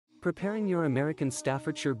Preparing your American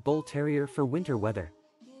Staffordshire Bull Terrier for winter weather.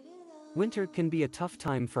 Winter can be a tough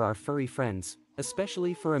time for our furry friends,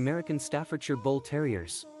 especially for American Staffordshire Bull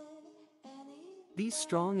Terriers. These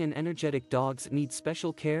strong and energetic dogs need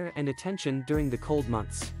special care and attention during the cold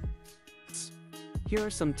months. Here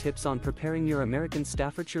are some tips on preparing your American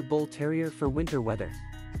Staffordshire Bull Terrier for winter weather.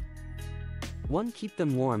 1. Keep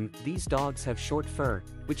them warm. These dogs have short fur,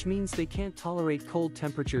 which means they can't tolerate cold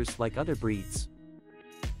temperatures like other breeds.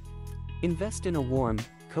 Invest in a warm,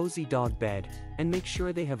 cozy dog bed, and make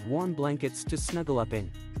sure they have warm blankets to snuggle up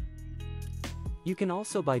in. You can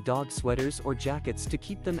also buy dog sweaters or jackets to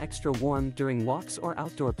keep them extra warm during walks or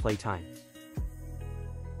outdoor playtime.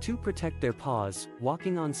 2. Protect their paws.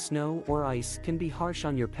 Walking on snow or ice can be harsh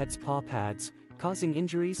on your pet's paw pads, causing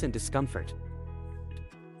injuries and discomfort.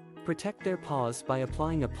 Protect their paws by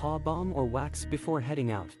applying a paw balm or wax before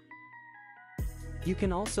heading out. You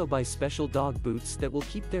can also buy special dog boots that will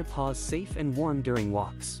keep their paws safe and warm during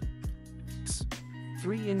walks.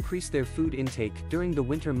 3. Increase their food intake. During the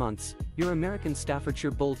winter months, your American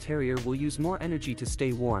Staffordshire Bull Terrier will use more energy to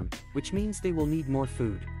stay warm, which means they will need more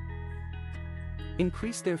food.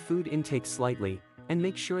 Increase their food intake slightly, and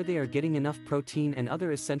make sure they are getting enough protein and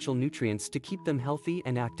other essential nutrients to keep them healthy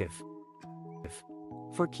and active.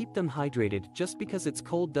 4. Keep them hydrated. Just because it's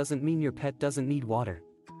cold doesn't mean your pet doesn't need water.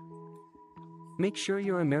 Make sure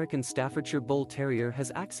your American Staffordshire Bull Terrier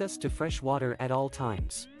has access to fresh water at all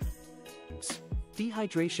times.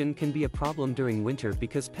 Dehydration can be a problem during winter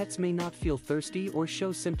because pets may not feel thirsty or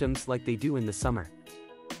show symptoms like they do in the summer.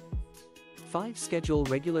 5. Schedule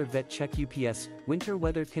regular vet check. UPS. Winter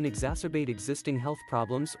weather can exacerbate existing health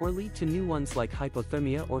problems or lead to new ones like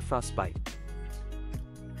hypothermia or frostbite.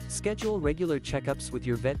 Schedule regular checkups with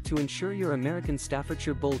your vet to ensure your American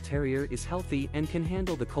Staffordshire Bull Terrier is healthy and can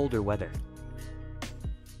handle the colder weather.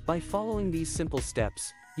 By following these simple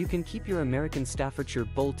steps, you can keep your American Staffordshire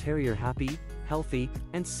Bull Terrier happy, healthy,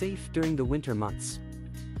 and safe during the winter months.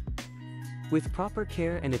 With proper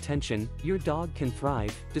care and attention, your dog can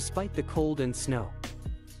thrive, despite the cold and snow.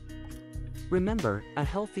 Remember, a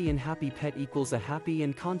healthy and happy pet equals a happy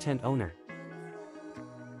and content owner.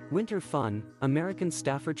 Winter fun. American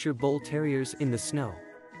Staffordshire Bull Terriers in the snow.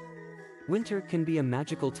 Winter can be a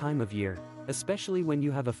magical time of year, especially when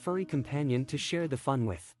you have a furry companion to share the fun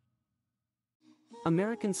with.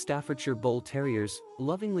 American Staffordshire Bull Terriers,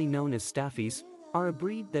 lovingly known as Staffies, are a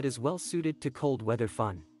breed that is well suited to cold weather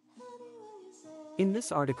fun. In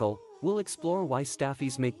this article, we'll explore why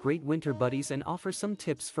Staffies make great winter buddies and offer some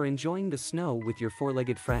tips for enjoying the snow with your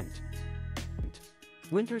four-legged friend.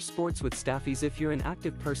 Winter sports with Staffies. If you're an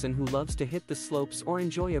active person who loves to hit the slopes or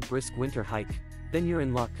enjoy a brisk winter hike, then you're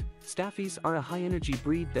in luck. Staffies are a high-energy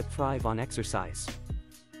breed that thrive on exercise.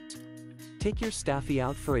 Take your Staffie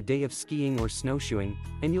out for a day of skiing or snowshoeing,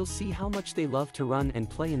 and you'll see how much they love to run and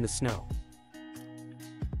play in the snow.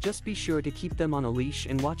 Just be sure to keep them on a leash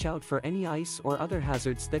and watch out for any ice or other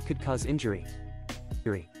hazards that could cause injury.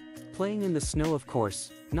 Playing in the snow. Of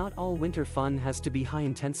course, not all winter fun has to be high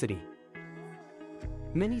intensity.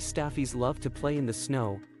 Many Staffies love to play in the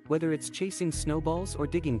snow, whether it's chasing snowballs or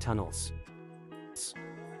digging tunnels.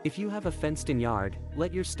 If you have a fenced-in yard,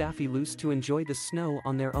 let your Staffie loose to enjoy the snow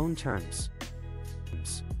on their own terms.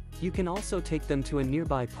 You can also take them to a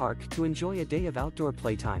nearby park to enjoy a day of outdoor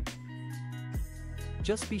playtime.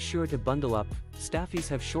 Just be sure to bundle up. Staffies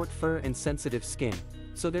have short fur and sensitive skin,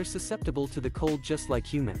 so they're susceptible to the cold just like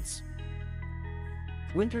humans.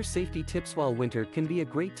 Winter safety tips. While winter can be a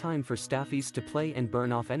great time for Staffies to play and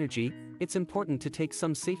burn off energy, it's important to take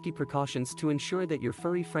some safety precautions to ensure that your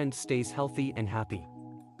furry friend stays healthy and happy.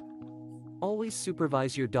 Always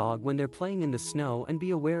supervise your dog when they're playing in the snow and be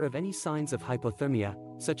aware of any signs of hypothermia,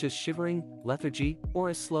 such as shivering, lethargy, or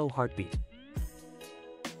a slow heartbeat.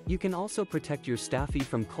 You can also protect your Staffie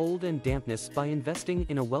from cold and dampness by investing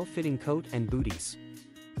in a well-fitting coat and booties.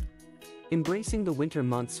 Embracing the winter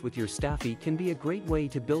months with your Staffie can be a great way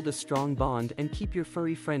to build a strong bond and keep your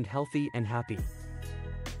furry friend healthy and happy.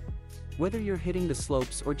 Whether you're hitting the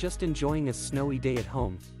slopes or just enjoying a snowy day at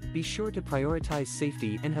home, be sure to prioritize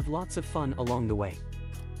safety and have lots of fun along the way.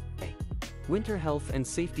 Winter health and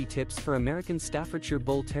safety tips for American Staffordshire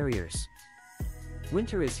Bull Terriers.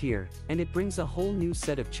 Winter is here, and it brings a whole new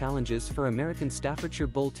set of challenges for American Staffordshire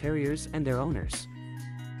Bull Terriers and their owners.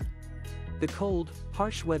 The cold,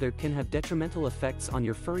 harsh weather can have detrimental effects on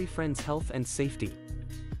your furry friend's health and safety.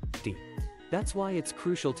 That's why it's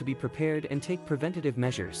crucial to be prepared and take preventative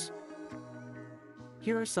measures.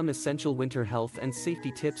 Here are some essential winter health and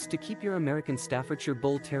safety tips to keep your American Staffordshire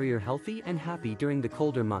Bull Terrier healthy and happy during the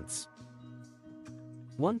colder months.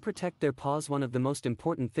 1. Protect their paws. One of the most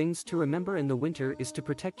important things to remember in the winter is to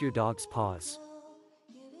protect your dog's paws.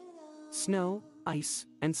 Snow, ice,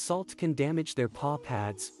 and salt can damage their paw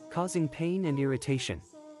pads, causing pain and irritation.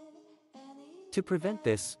 To prevent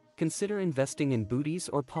this, consider investing in booties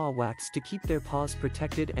or paw wax to keep their paws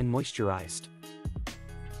protected and moisturized.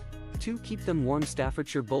 2. Keep them warm.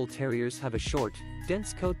 Staffordshire Bull Terriers have a short,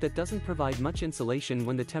 dense coat that doesn't provide much insulation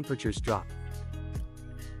when the temperatures drop.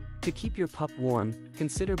 To keep your pup warm,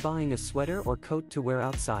 consider buying a sweater or coat to wear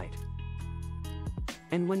outside.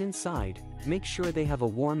 And when inside, make sure they have a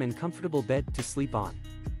warm and comfortable bed to sleep on.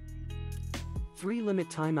 3. Limit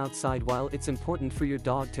time outside. While it's important for your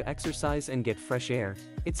dog to exercise and get fresh air,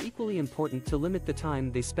 it's equally important to limit the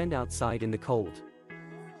time they spend outside in the cold.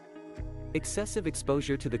 Excessive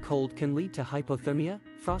exposure to the cold can lead to hypothermia,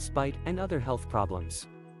 frostbite, and other health problems.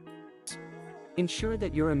 Ensure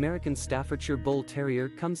that your American Staffordshire Bull Terrier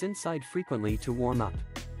comes inside frequently to warm up.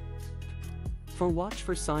 4. Watch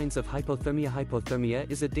for signs of hypothermia. Hypothermia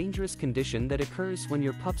is a dangerous condition that occurs when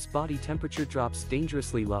your pup's body temperature drops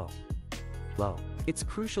dangerously low. It's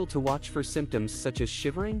crucial to watch for symptoms such as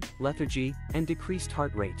shivering, lethargy, and decreased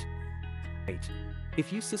heart rate.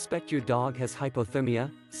 If you suspect your dog has hypothermia,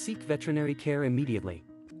 seek veterinary care immediately.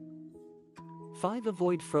 5.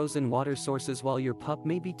 Avoid frozen water sources. While your pup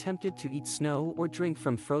may be tempted to eat snow or drink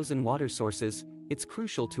from frozen water sources, it's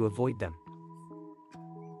crucial to avoid them.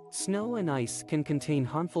 Snow and ice can contain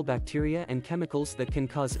harmful bacteria and chemicals that can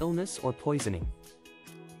cause illness or poisoning.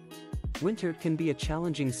 Winter can be a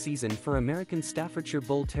challenging season for American Staffordshire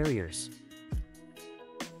Bull Terriers.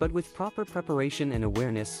 But with proper preparation and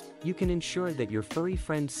awareness, you can ensure that your furry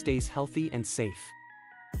friend stays healthy and safe.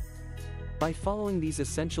 By following these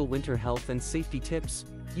essential winter health and safety tips,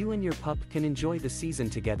 you and your pup can enjoy the season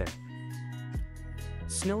together.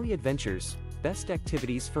 Snowy adventures, best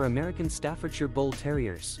activities for American Staffordshire Bull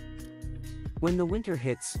Terriers. When the winter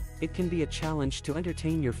hits, it can be a challenge to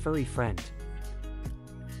entertain your furry friend.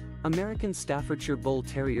 American Staffordshire Bull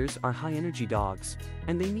Terriers are high-energy dogs,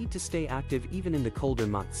 and they need to stay active even in the colder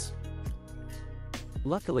months.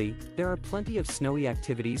 Luckily, there are plenty of snowy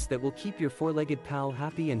activities that will keep your four-legged pal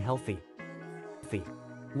happy and healthy.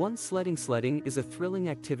 1. Sledding. Sledding is a thrilling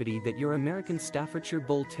activity that your American Staffordshire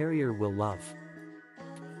Bull Terrier will love.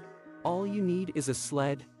 All you need is a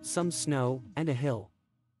sled, some snow, and a hill.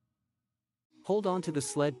 Hold on to the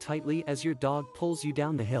sled tightly as your dog pulls you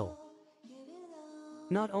down the hill.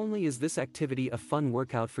 Not only is this activity a fun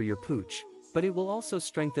workout for your pooch, but it will also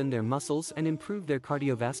strengthen their muscles and improve their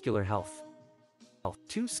cardiovascular health.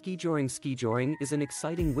 2. Skijoring. Skijoring is an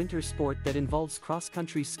exciting winter sport that involves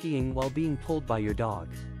cross-country skiing while being pulled by your dog.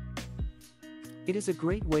 It is a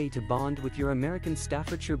great way to bond with your American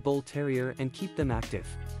Staffordshire Bull Terrier and keep them active.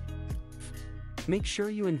 Make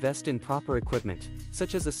sure you invest in proper equipment,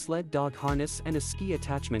 such as a sled dog harness and a ski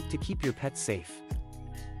attachment to keep your pet safe.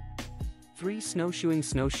 3. Snowshoeing.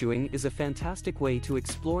 Snowshoeing is a fantastic way to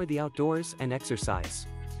explore the outdoors and exercise.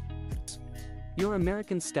 Your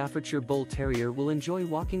American Staffordshire Bull Terrier will enjoy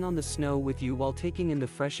walking on the snow with you while taking in the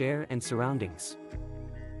fresh air and surroundings.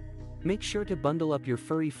 Make sure to bundle up your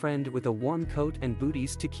furry friend with a warm coat and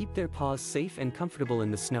booties to keep their paws safe and comfortable in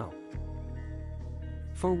the snow.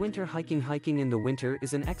 For winter hiking. Hiking in the winter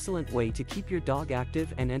is an excellent way to keep your dog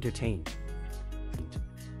active and entertained.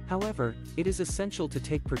 However, it is essential to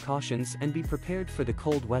take precautions and be prepared for the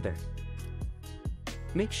cold weather.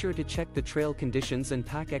 Make sure to check the trail conditions and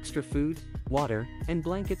pack extra food, water, and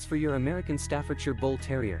blankets for your American Staffordshire Bull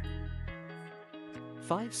Terrier.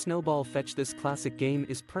 5. Snowball fetch. This classic game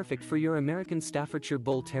is perfect for your American Staffordshire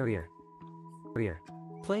Bull Terrier.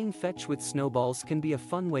 Playing fetch with snowballs can be a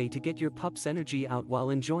fun way to get your pup's energy out while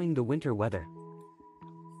enjoying the winter weather.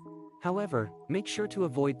 However, make sure to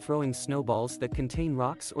avoid throwing snowballs that contain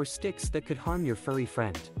rocks or sticks that could harm your furry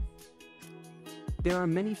friend. There are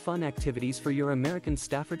many fun activities for your American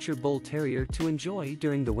Staffordshire Bull Terrier to enjoy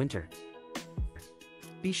during the winter.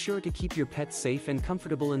 Be sure to keep your pet safe and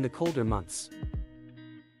comfortable in the colder months.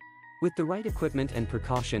 With the right equipment and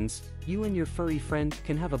precautions, you and your furry friend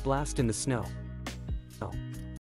can have a blast in the snow.